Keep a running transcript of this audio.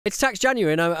It's tax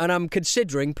January, and I'm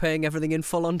considering paying everything in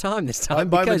full on time this time. I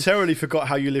momentarily forgot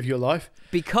how you live your life.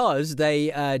 Because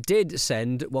they did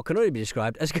send what can only be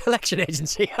described as a collection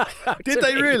agency. Did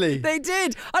they really? They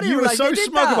did. I didn't You were realise so they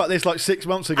did smug that. about this like 6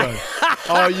 months ago.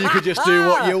 Oh, you could just do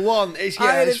what you want. It's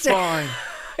fine.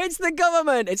 It's the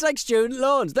government. It's like student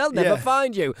loans. They'll never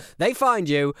find you. They find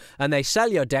you and they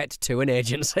sell your debt to an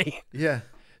agency. Yeah.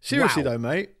 Seriously though,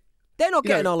 mate. They're not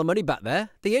getting all the money back there.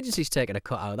 The agency's taking a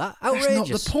cut out of that. Outrageous. That's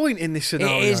not the point in this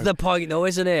scenario. It is the point, though,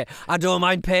 isn't it? I don't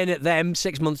mind paying it them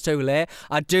 6 months too late.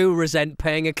 I do resent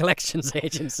paying a collections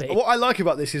agency. What I like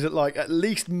about this is that, like, at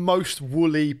least most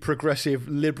woolly, progressive,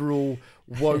 liberal,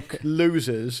 woke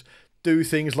losers do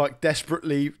things like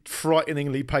desperately,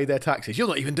 frighteningly pay their taxes. You're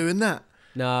not even doing that.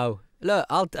 No. Look,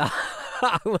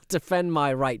 I will defend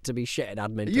my right to be shit at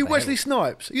admin. Are you Wesley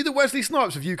Snipes? Are you the Wesley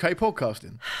Snipes of UK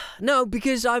podcasting? No,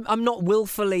 because I'm not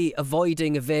willfully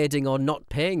avoiding, evading, or not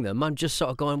paying them. I'm just sort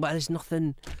of going, well, there's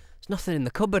nothing in the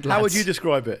cupboard, lads. How would you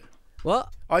describe it?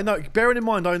 What? I know. Bearing in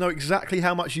mind, I know exactly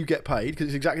how much you get paid because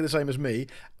it's exactly the same as me.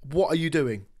 What are you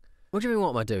doing? What do you mean? What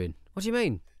am I doing? What do you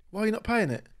mean? Why are you not paying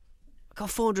it? I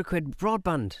got 400 quid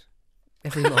broadband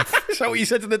every month. Is that what you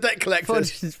said to the debt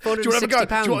collectors? £460. Do you want to go?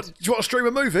 Do you want to stream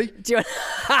a movie?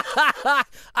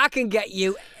 I can get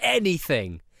you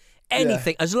anything.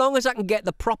 Anything, as long as I can get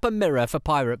the proper mirror for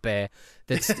Pirate Bay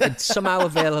that's somehow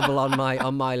available on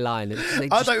my line.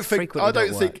 I don't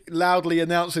think loudly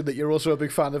announcing that you're also a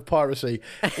big fan of piracy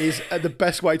is the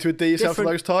best way to endear yourself to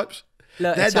those types.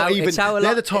 Look, they're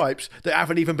the types that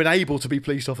haven't even been able to be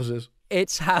police officers.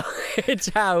 It's how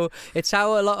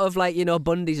a lot of, like, you know,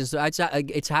 Bundys and stuff.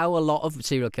 It's how a lot of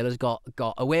serial killers got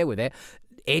away with it.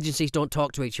 Agencies don't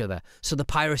talk to each other, so the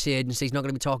piracy agency's not going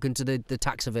to be talking to the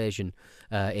tax evasion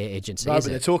agency. No, but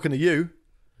they're talking to you.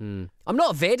 I'm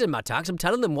not evading my tax. I'm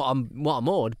telling them what I'm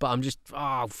owed, but I'm just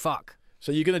fuck.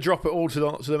 So you're going to drop it all to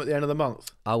them at the end of the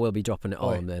month? I will be dropping it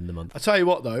all at the end of the month. I tell you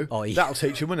what, though, that'll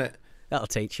teach them, won't it? That'll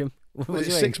teach them. Well,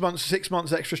 it's 6 months. 6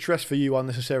 months extra stress for you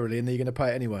unnecessarily, and then you're going to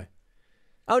pay it anyway.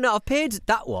 Oh no, I've paid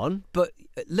that one, but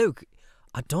Luke,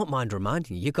 I don't mind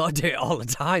reminding you. You got to do it all the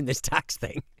time. This tax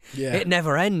thing. Yeah. It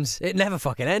never ends. It never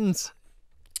fucking ends.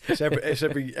 It's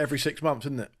every 6 months,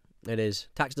 isn't it? It is.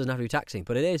 Tax doesn't have to be taxing,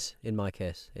 but it is in my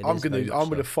case. I'm going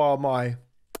to file my,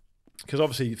 because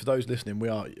obviously for those listening,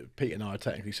 Pete and I are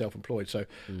technically self-employed, so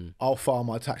I'll file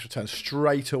my tax return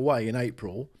straight away in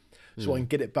April, so I can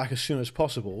get it back as soon as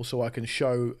possible, so I can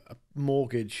show a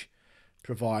mortgage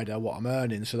provider what I'm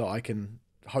earning, so that I can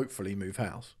hopefully move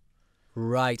house.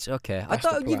 Right. Okay. That's I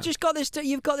thought you've just got this.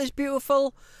 You've got this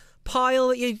beautiful pile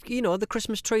that you know, the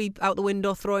Christmas tree out the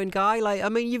window throwing guy. Like, I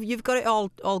mean, you've got it all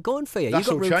going for you. That's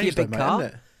you've got room all for your changed, big though, car. mate,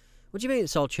 isn't it? What do you mean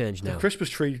it's all changed now? The Christmas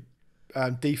tree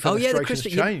defenestration's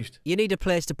changed. You need a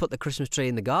place to put the Christmas tree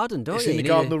in the garden, don't you? It's in the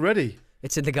garden already.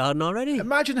 It's in the garden already.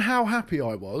 Imagine how happy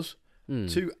I was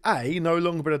to no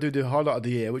longer be able to do the highlight of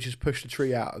the year, which is push the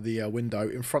tree out of the window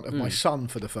in front of my son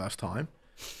for the first time.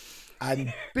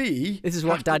 And B, this is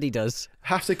what Daddy does.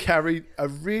 Have to carry a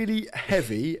really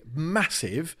heavy,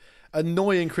 massive,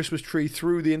 annoying Christmas tree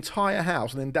through the entire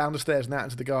house and then down the stairs and out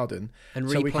into the garden, and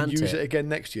so we can use it again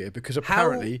next year. Because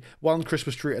apparently, one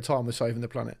Christmas tree at a time is saving the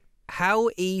planet. How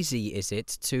easy is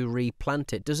it to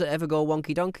replant it? Does it ever go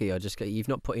wonky donkey, or just you've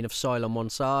not put enough soil on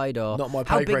one side, or not my pay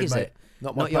how big grade, is mate. it?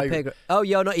 Not my your pay grade. Oh,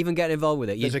 you're not even getting involved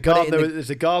with it. There's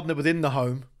a gardener within the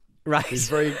home. Right. Who's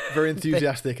very, very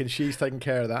enthusiastic, and she's taking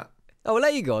care of that. Oh, well,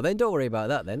 there you go. Then don't worry about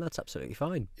that. Then that's absolutely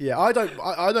fine. Yeah,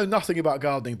 I know nothing about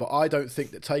gardening, but I don't think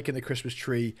that taking the Christmas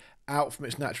tree out from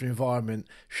its natural environment,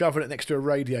 shoving it next to a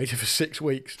radiator for 6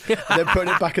 weeks, and then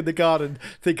putting it back in the garden,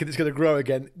 thinking it's going to grow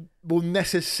again, will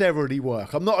necessarily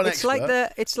work. I'm not an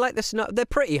expert. It's like the snow. They're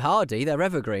pretty hardy. They're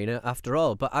evergreen after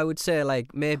all. But I would say,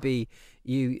 like, maybe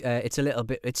it's a little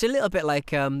bit like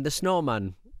the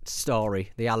snowman story,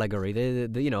 the allegory.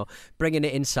 The you know, bringing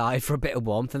it inside for a bit of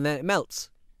warmth and then it melts.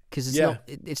 Because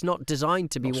it's not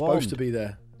designed to be warm. It's supposed to be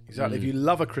there. Exactly. If you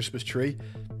love a Christmas tree,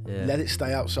 let it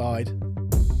stay outside.